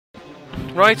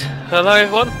Right, hello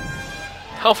everyone.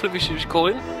 Hopefully this is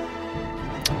calling.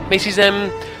 This is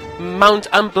Mount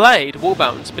and Blade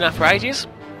Warbound. It's been out for ages.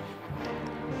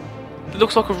 It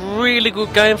looks like a really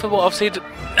good game for what I've seen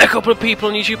a couple of people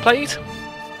on YouTube play it.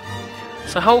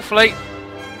 So hopefully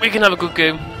we can have a good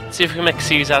go. See if we can make a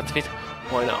series out of it.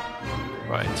 Why not?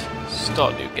 Right,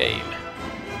 start new game.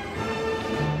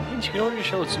 You can already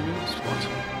show some moves. What?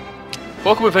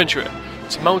 Welcome adventurer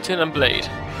to Mountain and Blade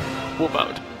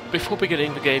Warbound. Before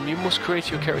beginning the game, you must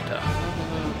create your character.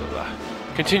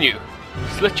 Continue.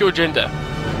 Select your gender.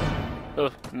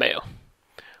 Male.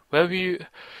 Wherever you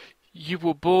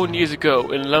were born years ago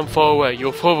in a land far away,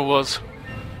 your father was...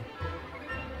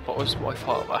 What was my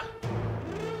father?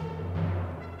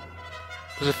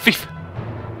 Was a thief.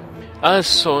 As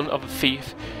son of a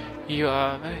thief, you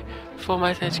are very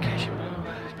formatted education.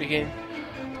 Begin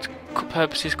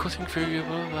purposes cutting through your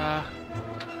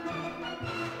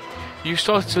You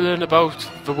started to learn about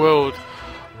the world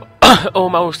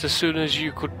almost as soon as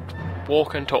you could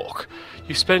walk and talk.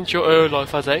 You spent your early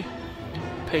life as a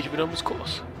page of a numbers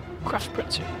course, craft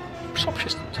apprentice, shop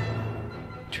assistant,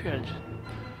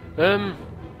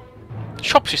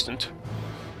 shop assistant.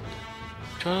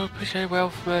 To appreciate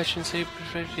wealth merchants, you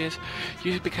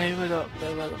became a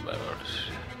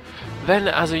Then,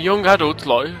 as a young adult,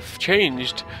 life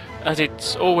changed, as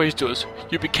it always does.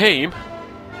 You became.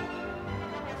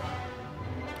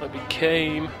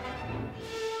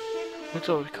 What did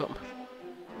I become?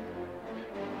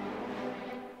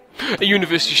 A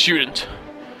university student.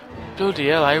 Bloody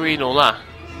hell, I read all that.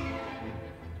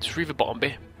 Just read the bottom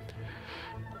bit.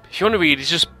 If you want to read, it's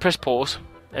just press pause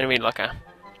and read like that.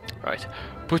 Right.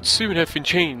 But soon everything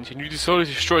changed and you decided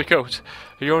to strike out.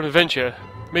 You're on an adventure.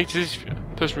 Make decision.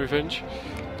 Personal revenge.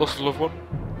 Loss of a loved one.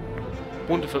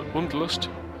 Wanderlust.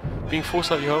 Being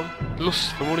forced out of your home.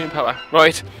 Lust for money and power.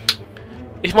 Right.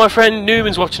 If my friend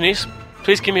Newman's watching this,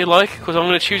 please give me a like, because I'm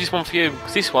going to choose this one for you,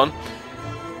 because this one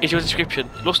is your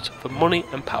description. Lust for money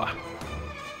and power.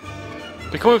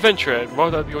 Become an adventurer and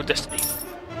ride out your destiny.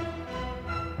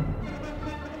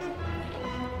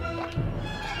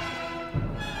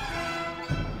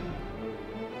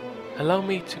 Allow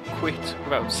me to quit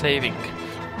without saving.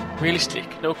 Realistic,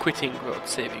 no quitting without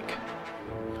saving.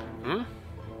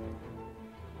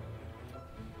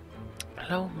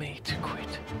 Allow me to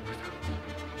quit.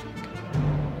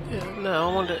 No,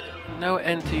 I want to now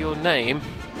enter your name.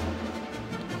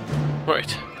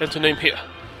 Right, enter name here.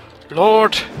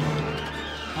 Lord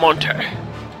Monte.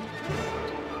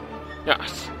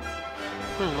 Yes.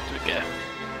 What do we get?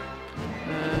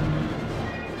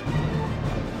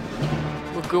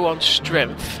 We'll go on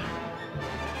strength.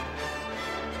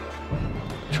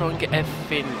 Try and get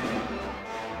everything.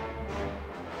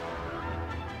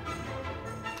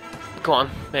 Go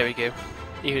on, there we go.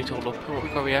 Even it all up. What we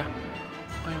got here?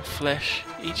 Iron flesh,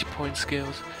 each point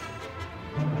skills,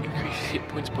 increases hit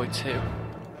points by 2.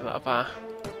 We'll have our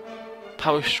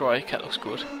power strike, that looks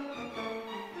good.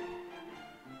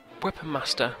 Weapon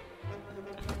master,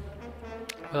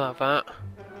 we'll have that.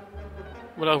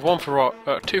 We'll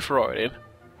have 2 for riding.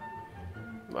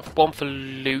 We'll have 1 for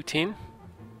looting.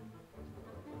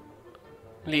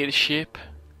 Leadership.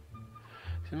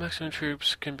 The maximum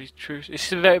troops can be troops.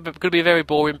 This is going to be a very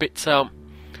boring bit, so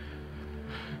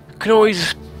you can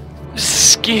always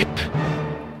skip.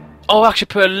 I'll actually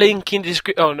put a link in the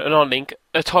description. Oh, not a link,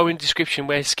 a time in the description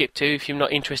where to skip to if you're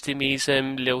not interested in these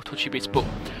little touchy bits. But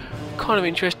kind of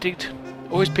interested.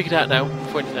 Always pick it out now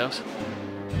before anything else.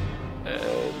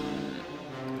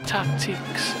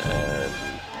 Tactics.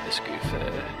 Let's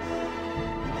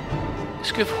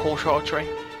go for horse archery.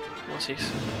 What's this?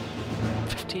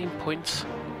 15 points.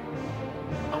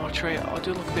 Archery. I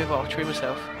do like a bit of archery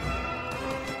myself.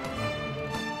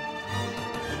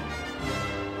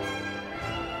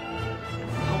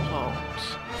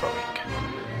 Throwing.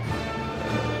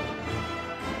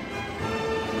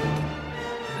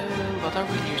 I don't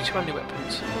really use too many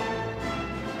weapons.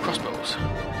 Crossbows.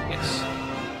 Yes.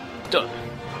 Done.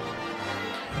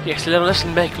 Yes, then let's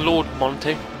make Lord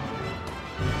Monte.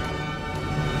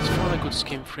 Let's find a good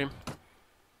skin for him.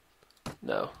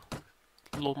 No.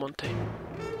 Lord Monte.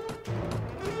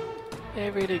 They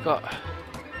really got...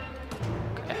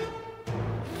 Okay.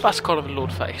 That's kind of a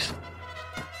lord face.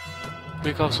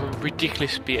 We got some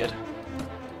ridiculous beard.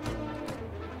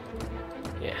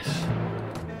 Yes.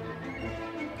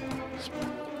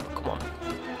 Come on.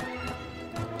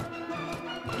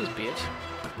 Got his beard.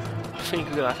 I think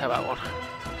we're gonna have that one.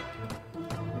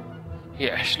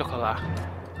 Yes, look at that.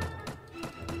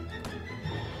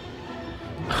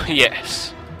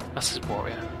 Yes. That's his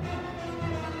warrior.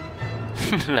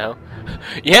 No.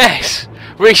 Yes!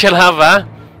 We shall have that!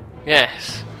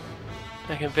 Yes.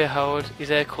 I can behold his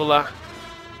hair colour.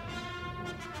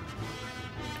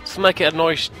 Let's make it a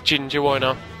nice ginger, why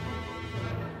not?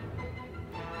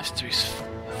 Let's do his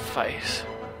face.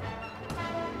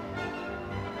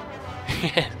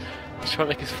 Yeah, let's try and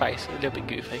make his face a little bit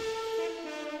goofy.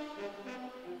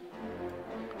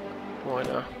 Why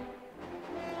not?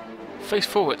 Face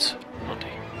forwards, Monty.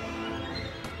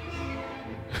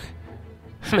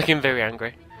 Make him very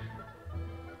angry.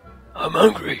 I'm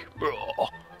angry, bro.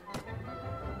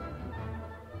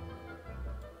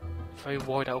 Very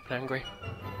wide open angry.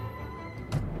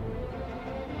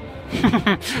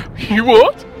 You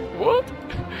what? What?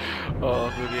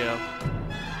 Oh, bloody hell.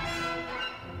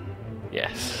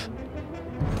 Yes.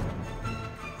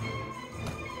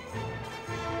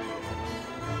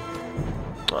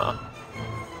 Ah.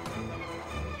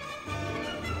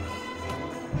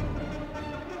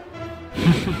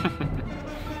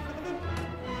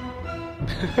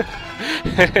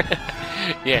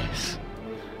 Yes.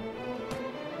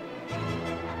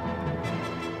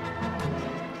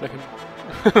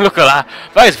 Look at that.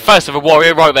 That is the face of a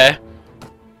warrior right there.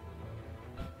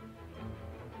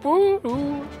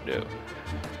 Woo-hoo. No.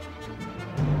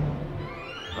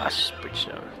 That's bridge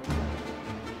now.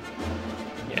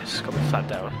 Yes, got me flat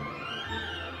down.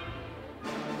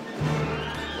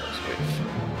 Nose width.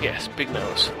 Yes, big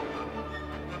nose.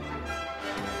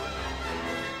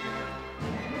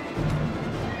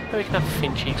 Maybe we can have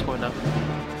thin cheeks, why not?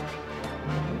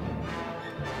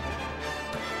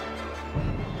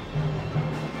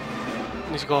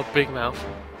 He's got a big mouth,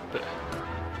 but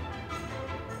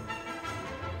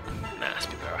nah, that's a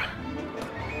bit better.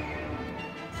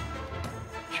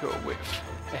 Short width,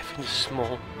 effing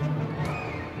small.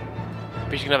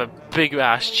 But you can have a big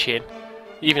ass chin,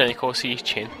 even though you can't see his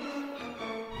chin.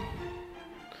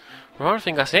 Right, I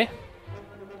think that's it.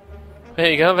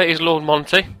 There you go, that is Lord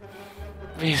Monty.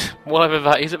 He's whatever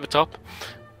that is at the top.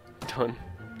 Done.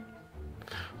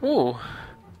 Ooh.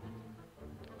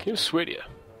 Can you sweat you?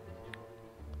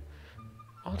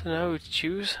 I don't know who to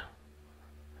choose.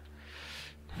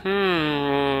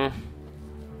 I'm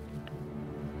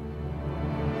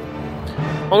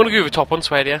gonna go with the top one,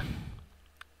 Swedia.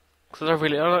 Because I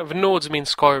don't know, the Nords mean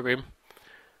Skyrim.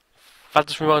 That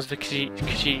just reminds me of the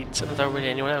Khajiits, and I don't really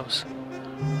anyone else.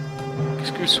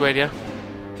 Screw Swedia.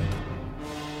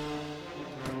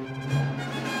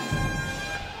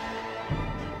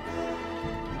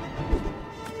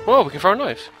 Whoa, we can throw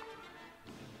knives.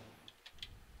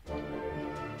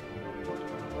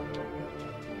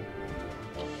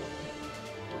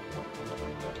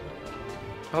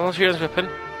 Oh, here's a weapon.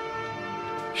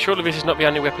 Surely this is not the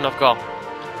only weapon I've got.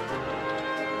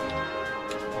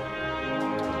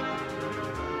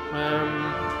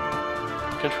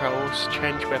 Controls,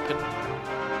 change weapon.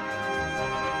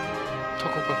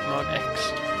 Toggle weapon mode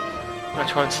X. I'm gonna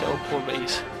try and set up all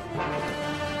these.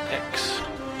 X.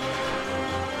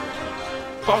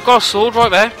 But I've got a sword right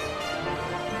there.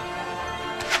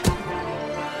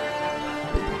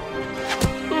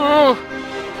 Oh.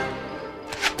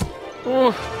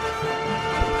 Oh.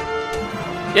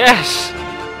 Yes!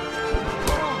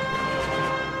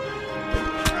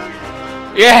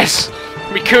 Yes!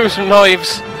 We kill some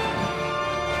knives!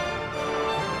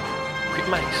 Quick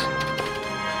mace.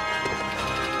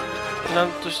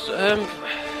 No, just, would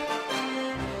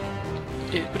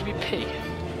it be P?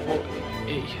 Or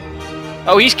E?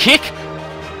 Oh, he's kick!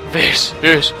 This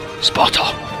is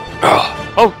Sparta!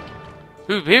 Oh!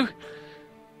 Who?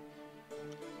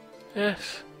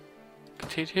 Yes.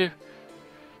 Continue.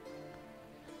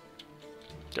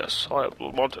 Yes, I am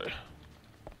Lord Monty.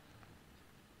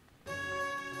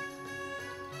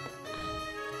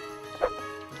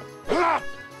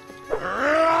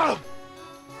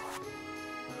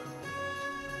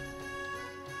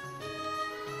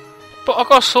 But I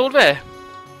got a sword there.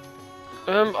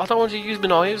 I don't want to use my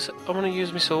knives. I want to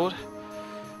use my sword.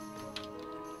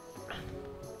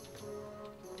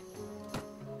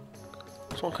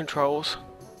 This one controls.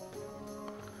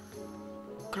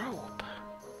 Grow up.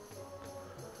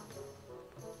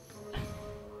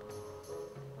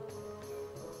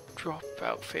 Drop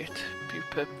outfit. View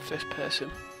first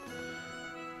person.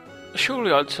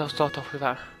 Surely I'll just start off with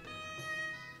that.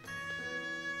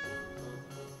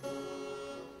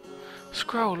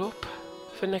 Scroll up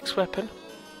for next weapon.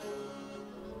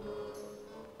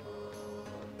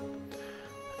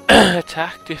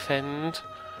 Attack, defend,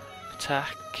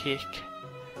 attack, kick.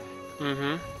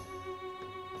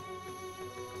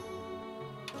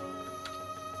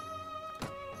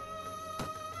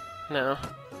 No.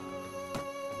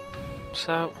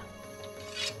 So.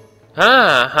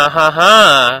 Ha ha ha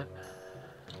ha!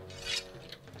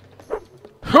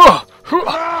 Talk.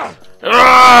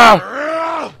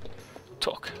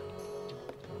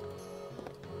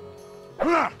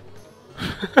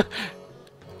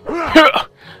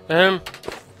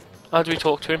 How do we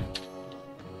talk to him?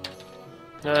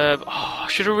 I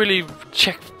should have really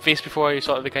checked this before I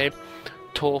started the game.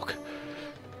 Talk.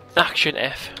 Action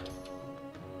F.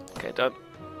 Okay, done.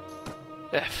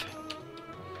 F.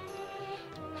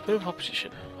 Spin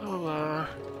proposition. Oh,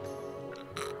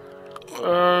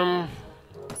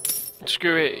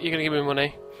 screw it. You're gonna give me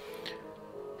money.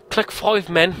 Click 5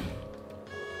 men.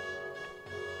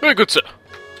 Very good, sir.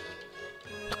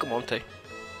 Look at Monty.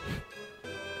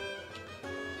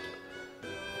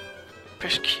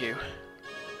 Press Q.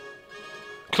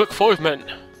 Click 5 men.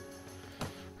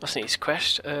 That's an easy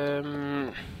quest.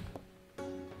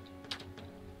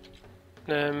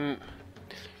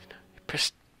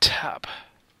 Press tab.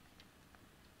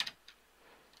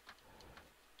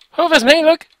 Oh, there's me,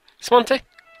 look! It's Monty.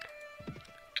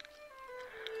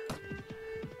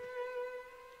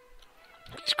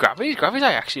 His gravity's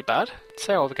actually bad. That's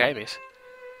how the game is.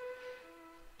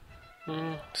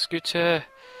 Let's go to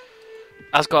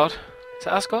Asgard. Is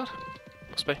it Asgard?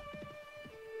 Must be.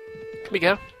 Can we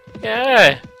go?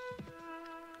 Yeah!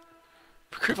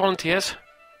 Recruit volunteers.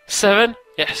 7?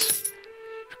 Yes.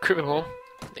 Recruit them all.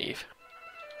 Leave.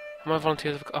 How many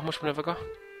volunteers have I got? How much money have I got?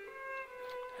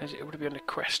 It would be on the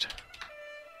quest.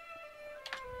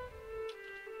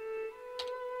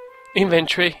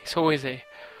 Inventory. It's always a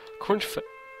crunch for.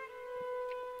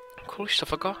 Cool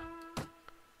stuff I got.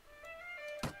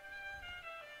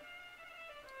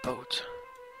 Boat.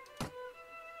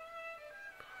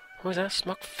 What was that?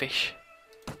 Smoked fish.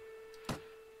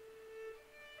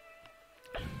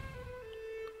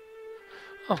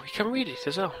 Oh, we can read it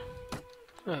as well.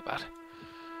 Not bad.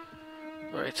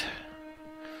 Right.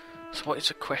 So what is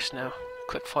the quest now?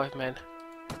 Click 5 men.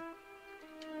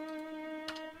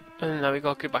 And now we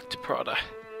gotta go back to Prada.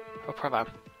 Or Pravam.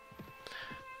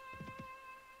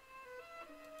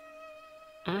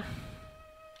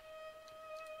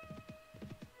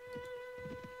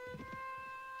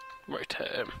 Right,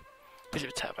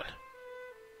 visit the tavern.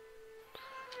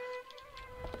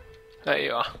 There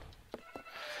you are.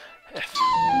 F.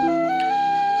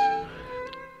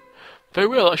 Very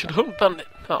well, I should hunt bandit.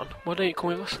 Hold on, why don't you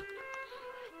come with us?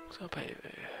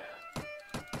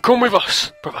 Come with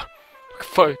us, brother.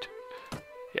 Food.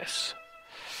 Yes.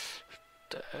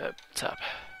 Tab.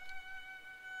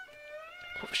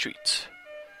 What the streets?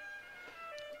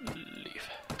 Leave.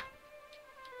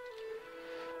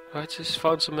 Right, just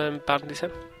found some bandits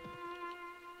in.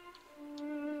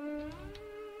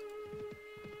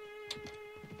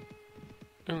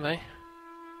 Who are they?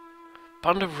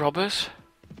 Band of robbers.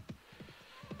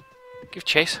 Give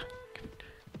chase.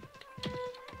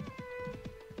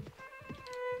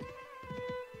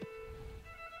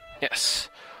 Yes.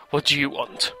 What do you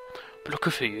want? But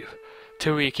looking for you.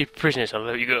 Till we keep prisoners and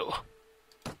let you go.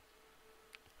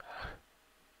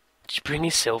 Did you bring any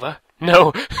silver?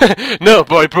 No. No,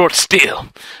 but I brought steel.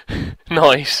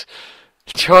 Nice.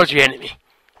 Charge your enemy.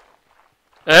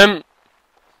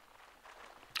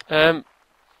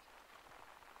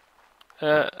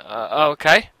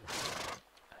 Okay.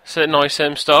 So nice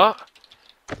start.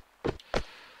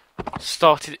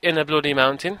 Started in a bloody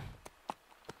mountain.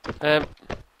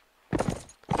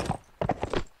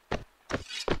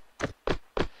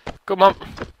 Come on.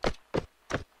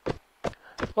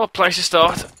 What place to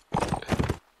start?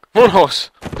 One horse.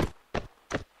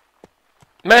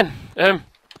 Men.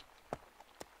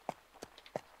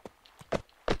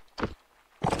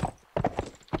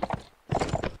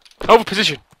 Over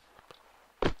position.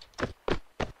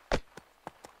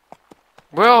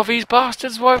 Where are these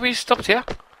bastards? Why have we stopped here?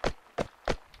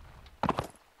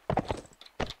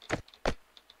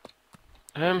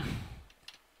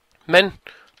 Men,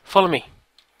 follow me.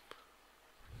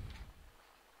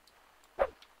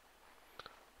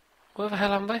 Where the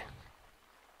hell am they?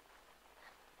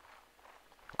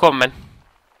 Come on, men.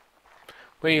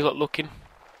 Where you lot looking?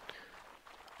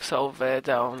 It's over there,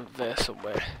 down there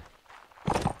somewhere.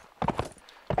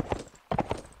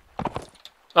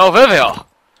 Oh, there they are!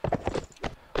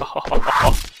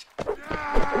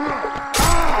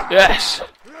 Yes!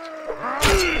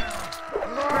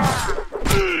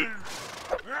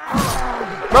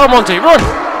 Run, Monty, run!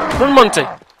 Run, Monty!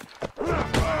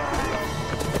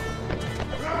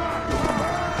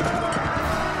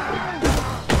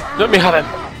 Let me have him.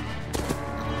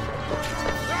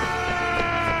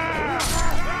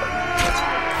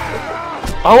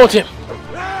 I want him.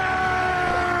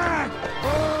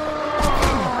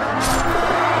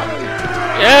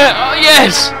 Yeah, oh,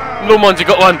 yes! No, Monty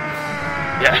got one.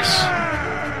 Yes.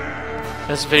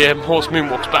 as the horse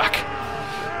moonwalks back.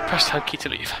 Press tab key to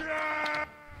leave.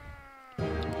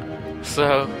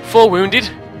 So, 4 wounded.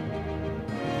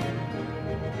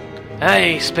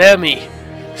 Hey, spare me.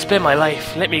 Spare my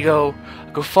life. Let me go.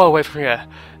 Go far away from here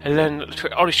and learn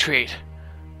honest trade.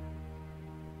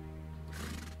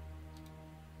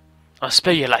 I'll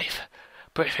spare your life.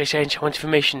 But if I change, I want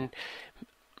information.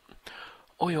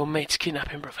 Oh, your mate's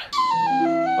kidnapping, brother.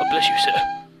 God bless you,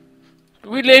 sir.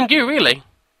 We let him go, really?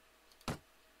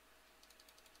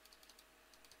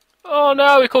 Oh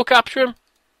no, we can't capture him.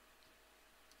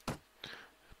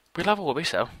 We'll have what we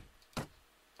sell.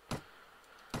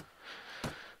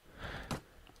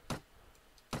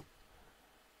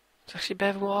 It's actually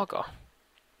better than what I got.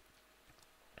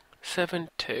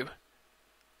 7-2.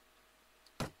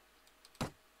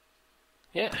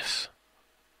 Yes.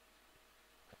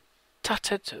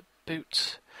 Tattered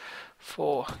boots.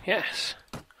 4. Yes.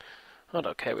 I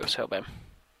don't care, we'll sell them.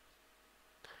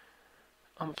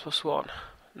 I'm +1.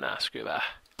 Nah, screw that.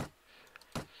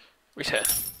 Return.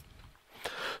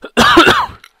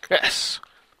 Yes.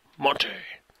 Monty.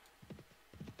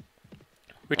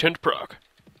 Return to Prague.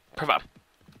 Pravan.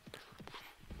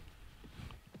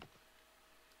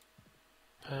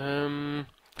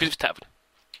 Philip's Tavern.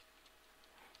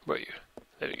 Where are you?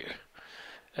 There we go.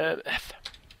 F.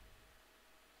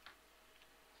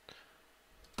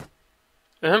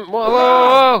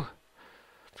 Whoa!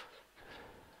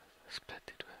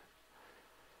 Splendid.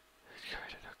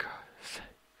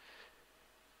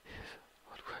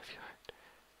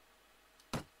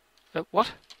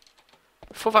 What?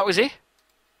 I thought that was it.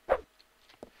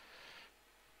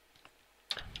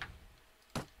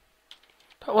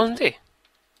 That wasn't it.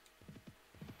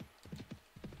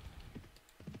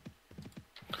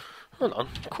 Hold on,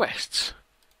 quests.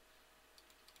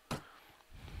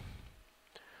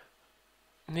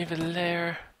 Neither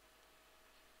layer.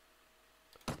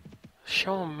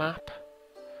 Show a map.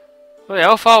 Wait,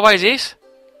 how far away is this?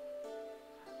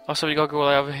 Oh, so we gotta go all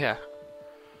the way over here.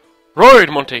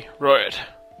 Ride, Monty, ride.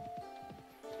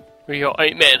 We got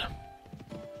 8 men.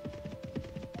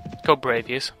 Look how brave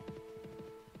he is.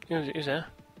 Who's there?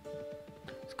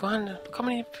 Let's go on. Look how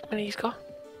many he's got.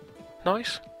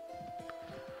 Nice.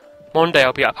 One day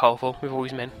I'll be that powerful with all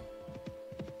these men.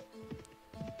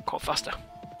 Got faster.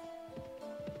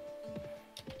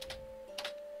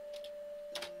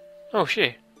 Oh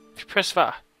shit. If you press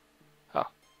that. Oh,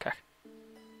 okay.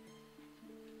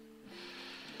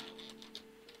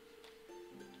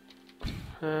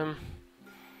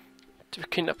 To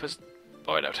kidnap us.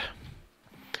 Find out.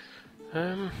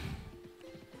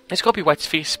 It's gotta be way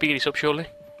to speed this up, surely.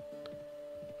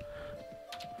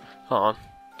 Hold on.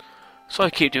 So I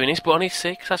keep doing this, but I need to see,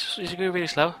 because that's just going really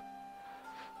slow.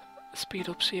 Speed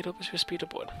up, it's your speed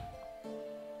up one.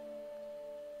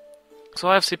 So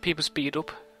I have seen people speed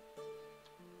up.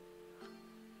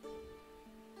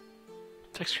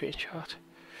 Take screenshot.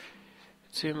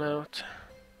 Zoom out.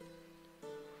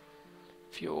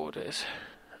 View orders.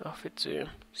 Off it, zoom.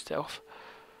 Stealth.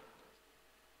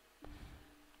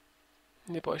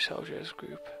 Nearby soldiers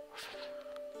group.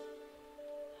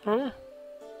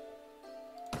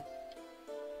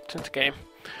 Into game.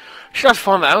 Should have to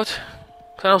find that out.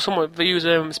 I know someone they use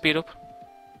speed up.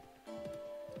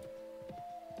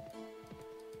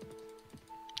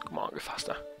 Come on, go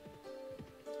faster.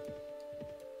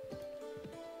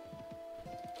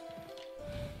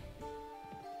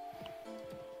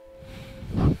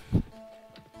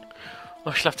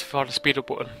 I should have to find the speed up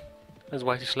button. That's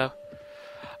way too slow.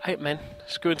 8 men.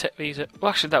 Let's go and take these.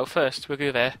 Well, actually, that first. We'll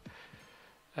go there.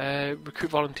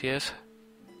 Recruit volunteers.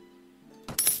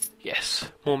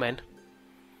 Yes, more men.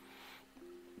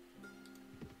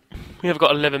 We have got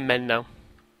 11 men now.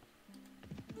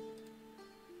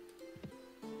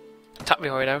 Tap the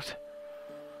hide out.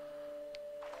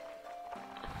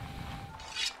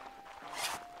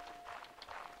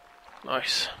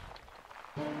 Nice.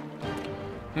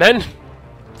 Men,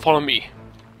 follow me.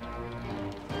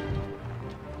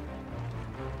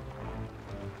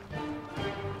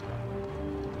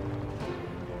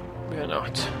 We are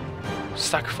not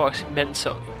sacrificing men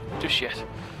so just yet.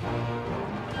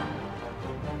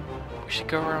 We should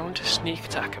go around to sneak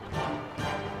attack him.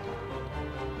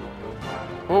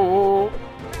 Oh!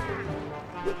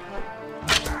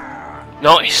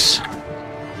 Nice!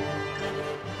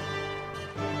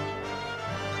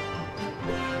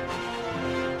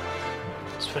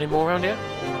 Is there any more around here?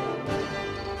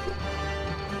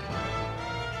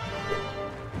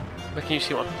 Where can you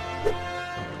see one?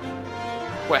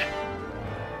 Where?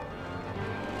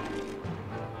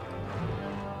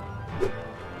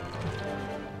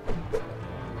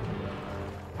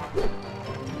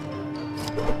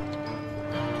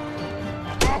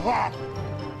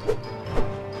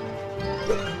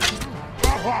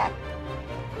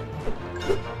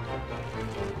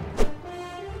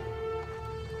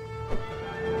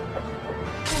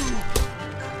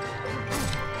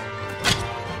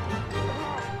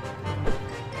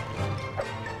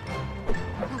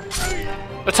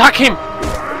 Attack him!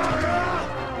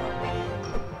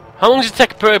 How long does it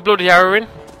take to put a bloody arrow in?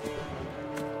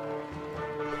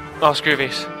 Oh, screw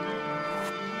this.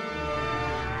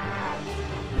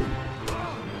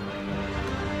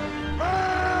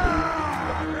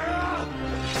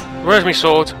 Where's my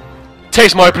sword?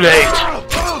 Taste my blade!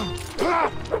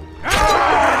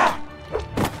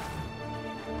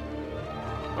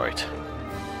 Right.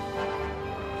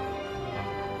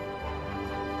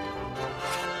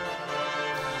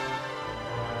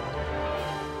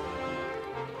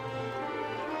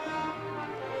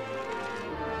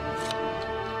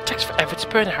 Takes forever to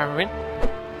burn heroin.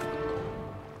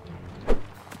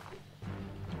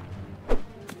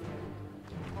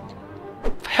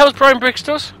 The hell's Brian Briggs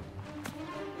does?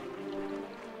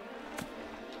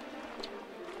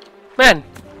 Man!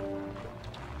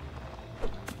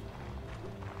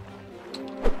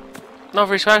 Not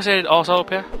very excited also up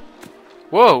here.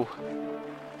 Whoa!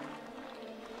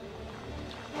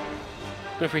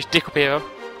 Going for his dick up here.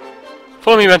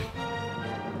 Follow me, man.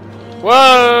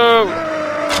 Whoa!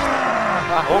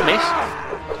 Oh, miss.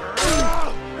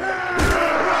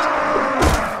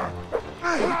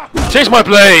 Taste my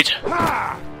blade!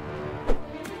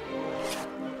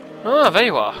 Ah, there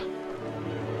you are.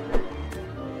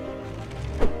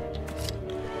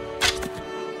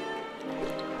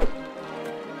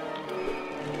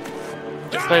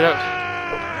 Get blade out.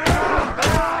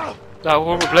 That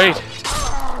one with blade.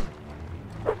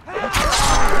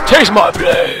 Taste my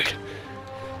blade!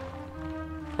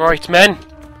 Right, men.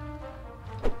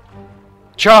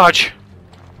 Charge!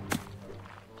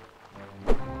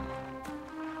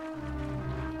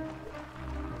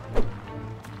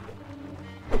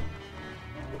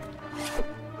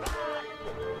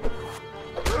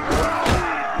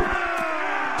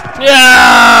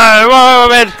 Yeah! Whoa,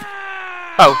 man!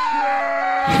 Oh.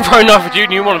 Probably not for you,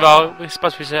 new one of our we're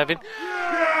supposed to be serving.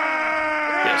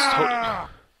 Yes, totally.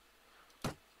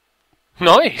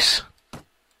 Nice!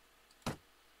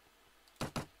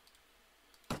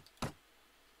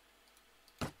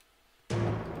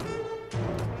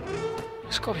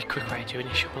 There's got to be a quick way of doing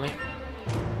it, surely.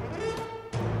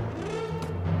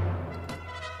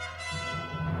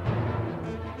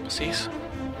 What's this?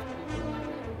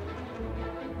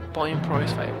 Buying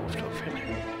price for every stuff in.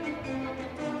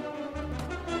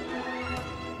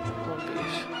 What are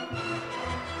these?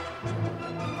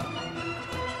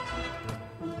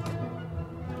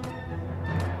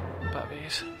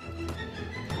 Batteries.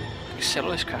 You sell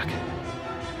all this crack.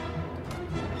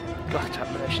 Black tap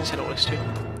relation, sell all this too.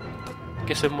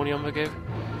 Get some money on the go.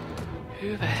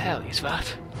 Who the hell is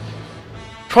that?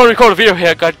 Trying to record a video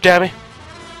here, god damn it.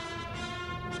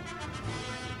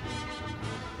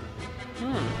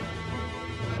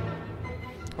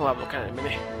 I'll have a look at it in a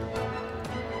minute.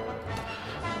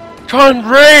 Try and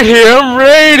raid here, I'm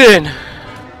raiding!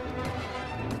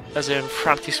 As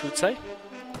Francis would say.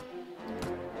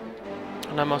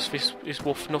 I know most of this is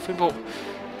worth nothing, but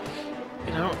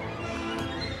you know.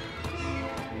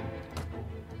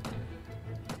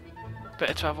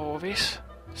 Better to have all of this.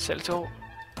 Sell it all.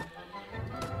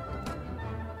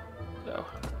 No.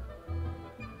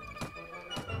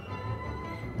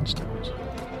 Stones.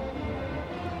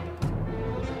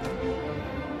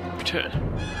 Return.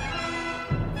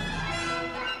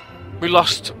 We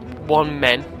lost one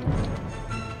man,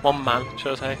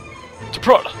 should I say, to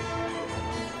prod.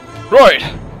 Right.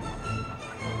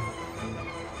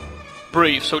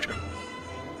 Brave soldier.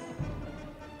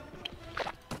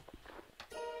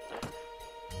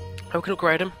 How can I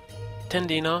upgrade him? 10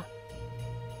 dinar.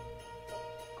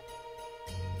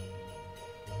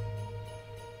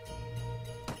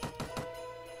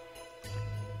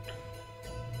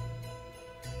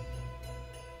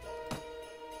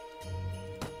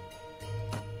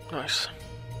 Nice.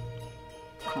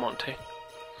 Come on, T.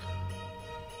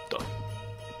 Done.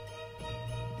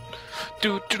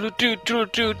 Do.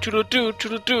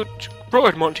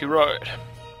 Right, Monty, right.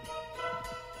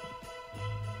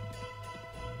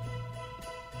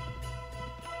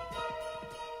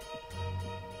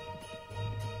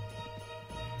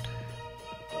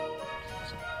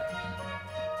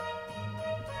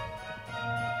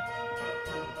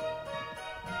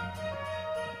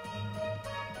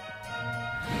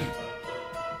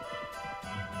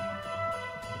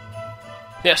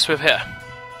 Yes, we're here.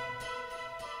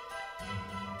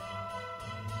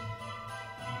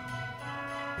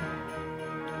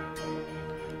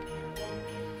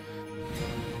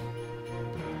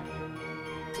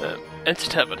 Enter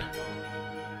tavern.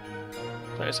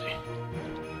 Where is he?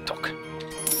 Talk.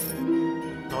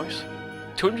 Nice.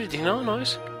 200 dinar,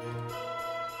 nice.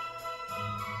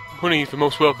 Money is the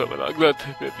most welcome, and I'm glad to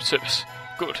be of your service.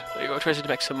 Good. There you go. Try to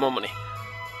make some more money.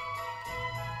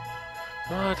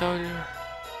 What are you?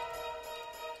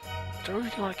 Do I really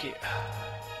want to keep?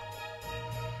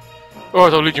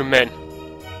 Alright, I'll lead your men.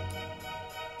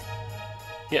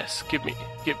 Yes, give me.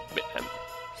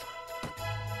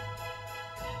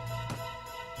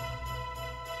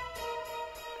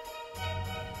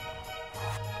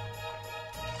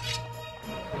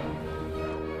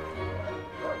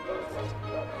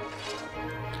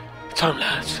 Time,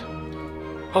 lads.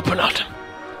 Open out.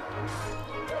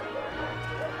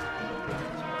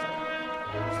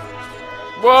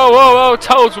 Whoa, whoa, whoa,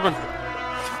 talisman!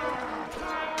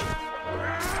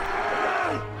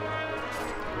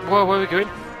 Whoa, where are we going?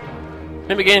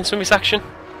 Let me get in some of this action.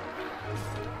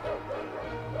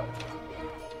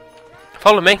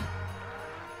 Follow me.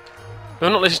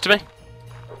 You'll not listen to me.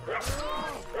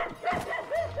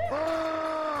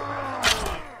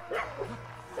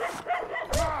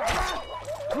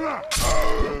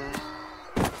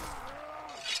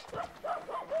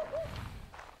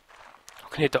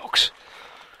 I can hear dogs.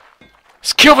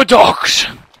 Let's kill the dogs!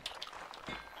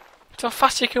 How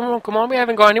fast you can run? Come on, we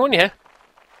haven't got anyone yet.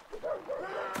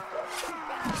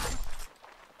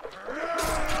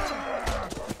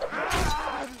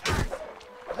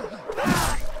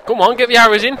 Come on, get the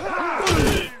arrows in.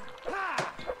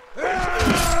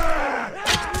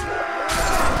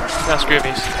 That's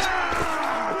Groovies.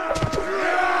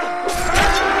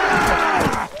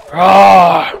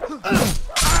 Roar!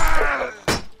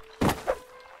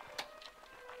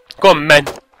 Go on, men.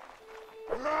 There's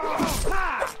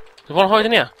one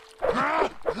hiding here.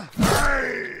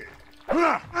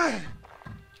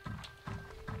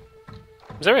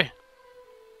 Is there he?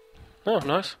 Oh,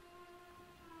 nice.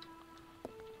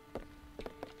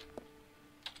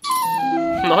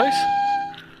 Nice.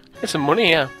 There's some money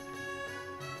here.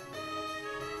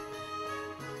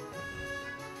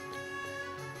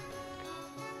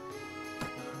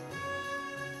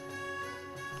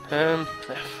 F.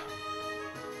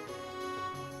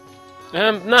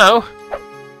 No.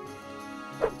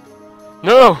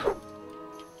 No.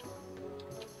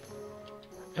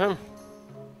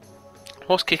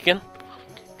 What's kicking? I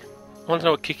want to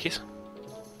know what kick is.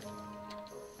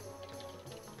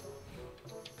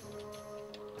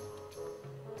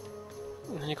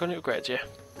 You're going to upgrade, yeah.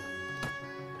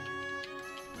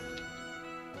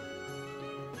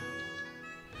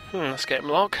 Let's get him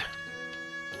log.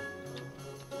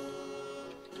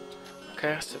 Okay,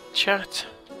 that's the chat.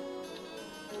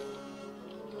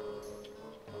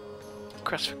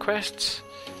 Quest for quests.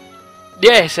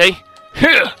 Yeah, see?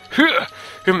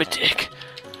 In the dick.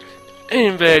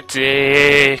 In the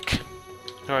dick.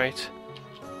 Alright.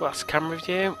 Well, that's the camera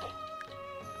view.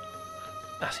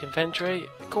 That's the inventory.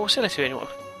 Go sell it to anyone.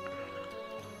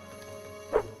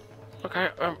 Okay,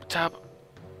 tab.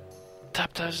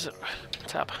 Tab does.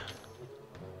 Tab.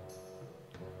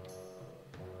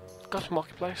 Got some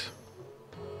marketplace.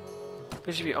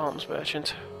 Visit your arms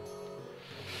merchant.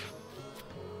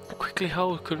 Quickly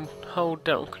hold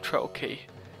down control key.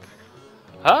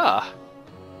 Ah!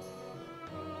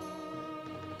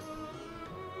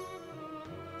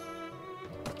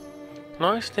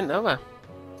 Nice, didn't know that.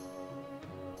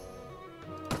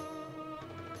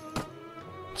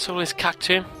 So this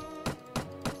cactus.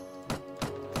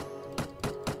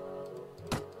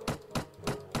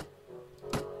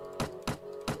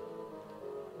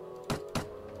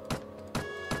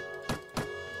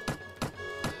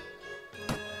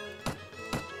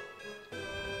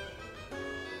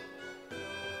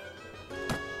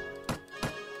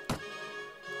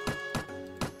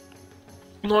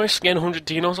 Nice, getting 100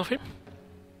 dinos off him.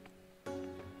 I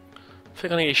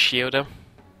think I need a shield though.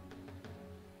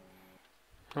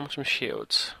 How much are my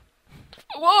shields?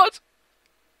 What?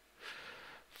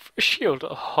 For a shield?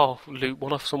 Oh, loot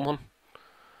one off someone.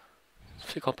 I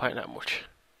think I'll pay that much.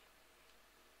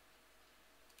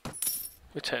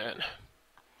 Return.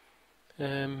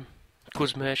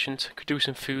 Goods merchant. Could do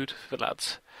some food for the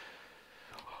lads.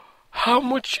 How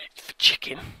much for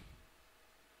chicken?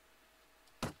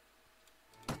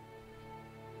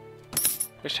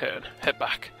 Return. Head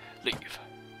back. Leave.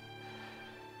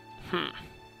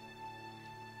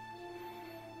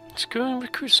 Let's go and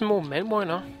recruit some more men, why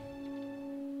not?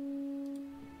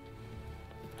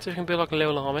 See if we can build like a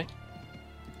little army.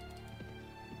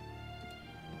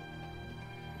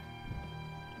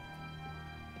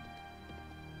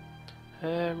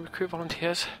 Recruit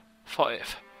volunteers.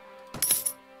 5.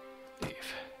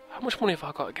 Leave. How much money have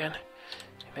I got again?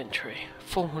 Inventory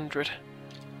 400.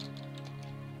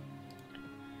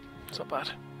 It's not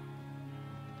bad.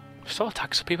 Start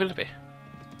attacking some people a bit.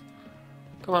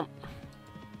 Come on.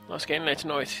 Oh, it's getting late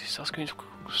tonight. Starts going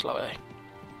slowly.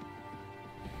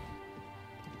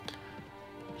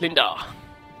 Linda.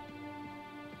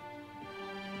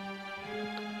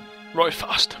 Right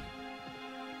fast.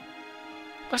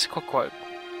 That's quite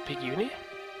a big unit.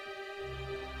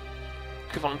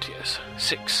 Good volunteers.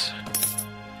 6.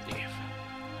 Leave.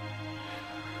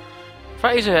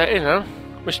 That is a, you know,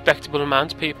 respectable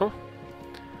amount of people.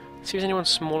 See if there's anyone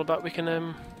small about we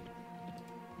can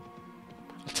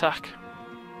attack.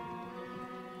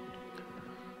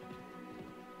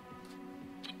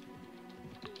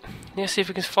 Yeah, see if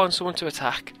we can find someone to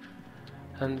attack.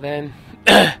 And then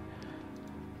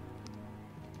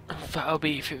that'll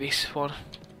be for this one.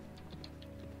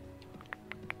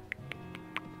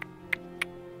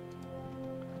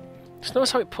 Just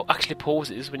notice how it actually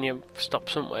pauses when you stop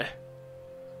somewhere.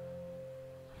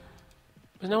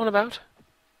 There's no one about?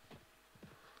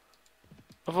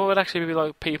 I thought it'd actually be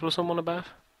like people or someone about.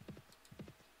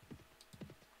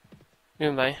 Who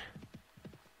am they?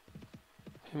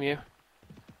 Who am you?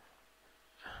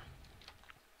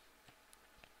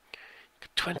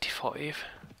 25,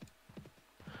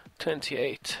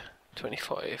 28,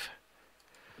 25.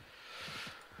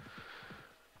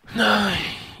 No,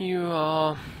 you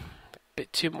are a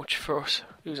bit too much for us.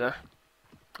 Who's that?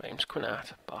 Name's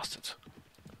Quinat, bastards.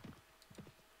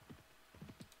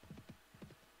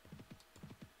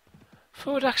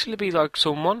 Thought it'd actually be like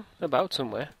someone about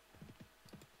somewhere.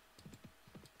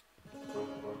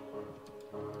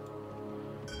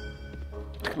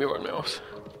 Look at me run my horse.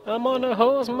 I'm on a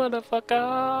horse,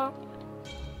 motherfucker!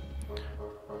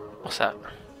 What's that?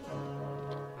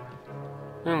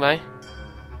 Who am I?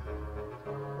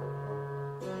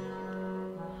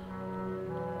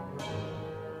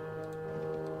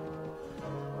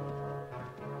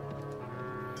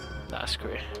 That's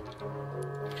great.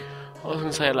 I was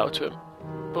gonna say hello to him,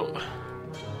 but what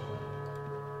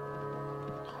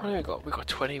do we got? We got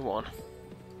 21.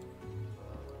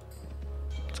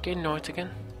 It's getting night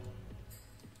again.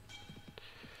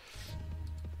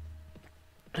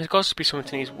 There's got to be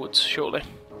something in these woods, surely.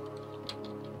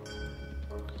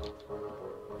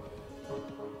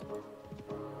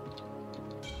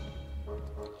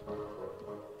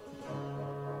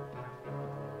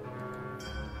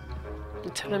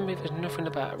 You're telling me there's nothing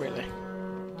about it, really?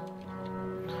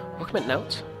 Look at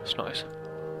notes. It's nice.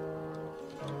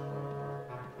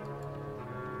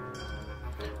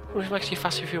 What if it makes you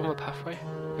faster if you're on the pathway?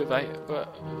 We'll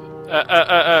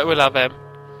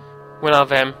have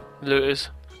them. Looters.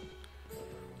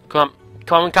 Come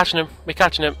on, we're catching him. We're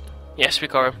catching him. Yes, we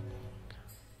got him.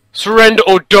 Surrender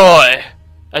or die!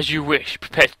 As you wish.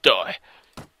 Prepare to die.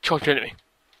 Charge your enemy.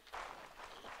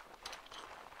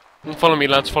 And follow me,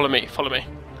 lads. Follow me. Follow me.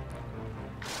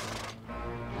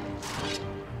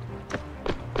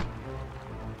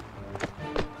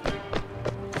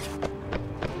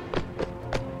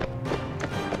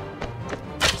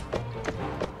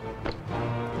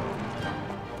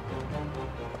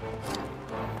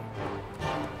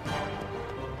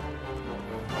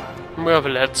 Where are the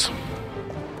lads?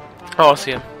 Oh, I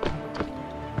see him.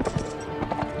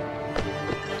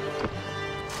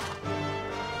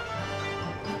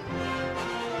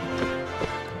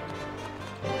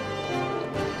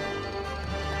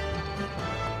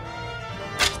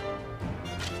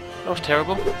 That was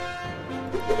terrible.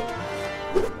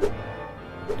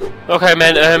 Okay,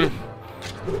 man,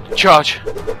 charge.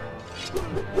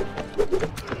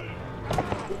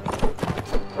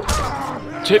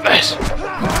 Take this.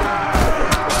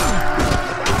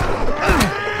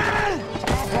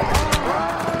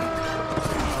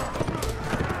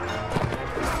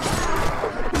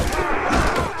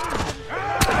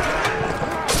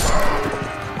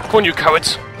 Come on, you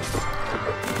cowards!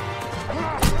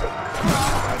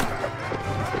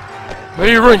 Where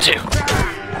are you running to?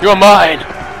 You're mine!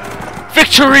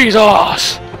 Victory's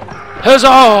ours!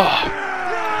 Huzzah!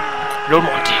 Lord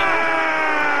Monty.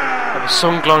 And the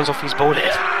sun glands off his bald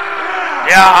head.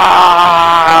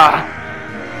 Yeah!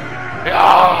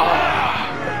 Yeah!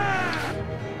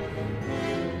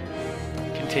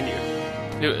 Continue.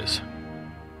 Looters.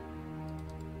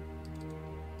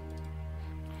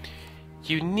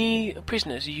 You need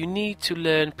prisoners. You need to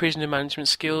learn prisoner management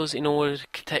skills in order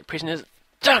to take prisoners.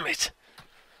 Damn it!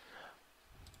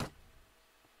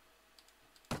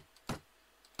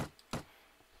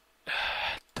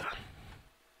 Done.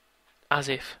 As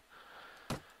if.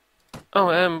 Oh,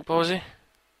 what was he?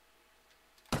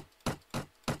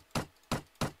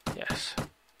 Yes.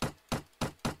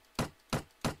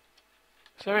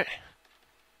 Sorry.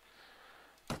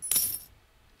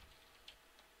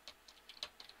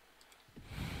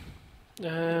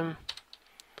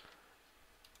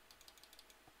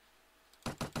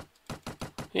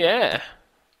 Yeah.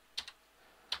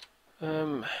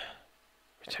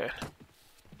 Return.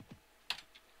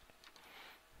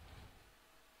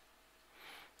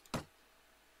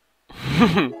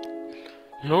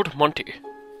 Lord Monty.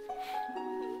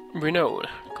 Renowned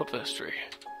Conversary.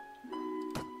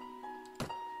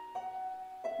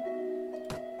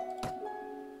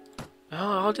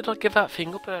 Oh, how did I give that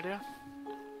thing up earlier?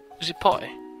 Was it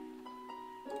potty?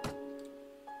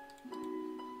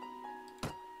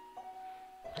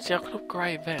 See, I can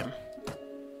upgrade them.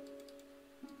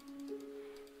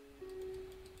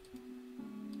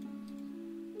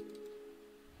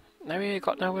 Now we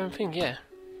got no one thing, yeah.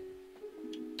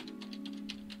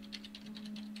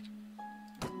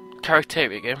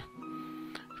 Character again.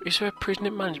 Is there a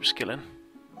prisoner management skill in?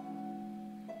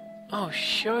 Oh,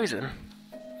 shizen.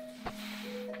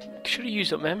 Should have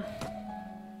used up them.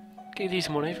 Get these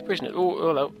money for prisoner. Oh,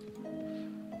 hello.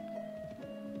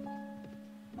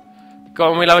 Go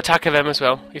on, we'll have attack of them as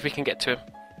well, if we can get to him.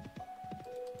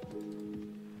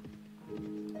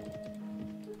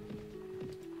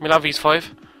 We'll have these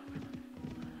 5.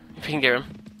 If we can get him.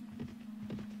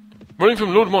 Running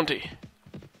from Lord Monty.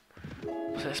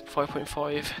 What's this?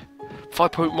 5.5.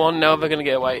 5.1, now they're going to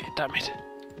get away. Damn it.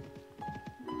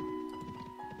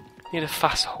 Need a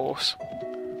fast horse.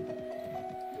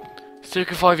 So we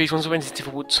can 5 these ones went into the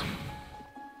woods.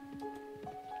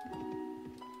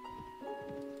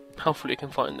 Hopefully we can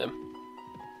find them.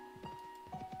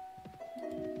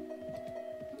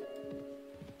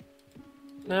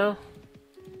 No?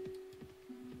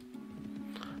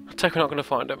 I take we're not going to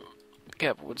find them.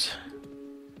 Get upwards.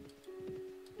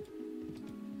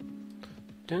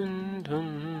 Dun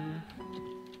dun.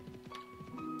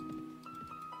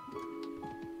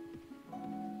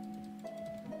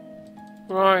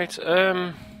 Right,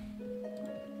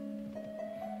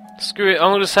 screw it,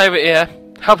 I'm going to save it here.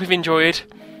 Hope you've enjoyed.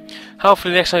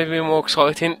 Hopefully the next time will be more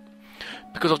exciting,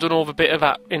 because I've done all the bit of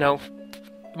that, you know,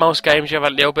 most games you have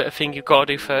a little bit of thing you've got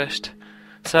to do first.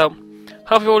 So,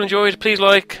 hope you all enjoyed. Please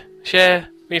like, share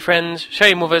with your friends, share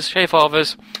your mothers, share your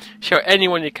fathers, share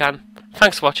anyone you can.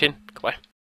 Thanks for watching.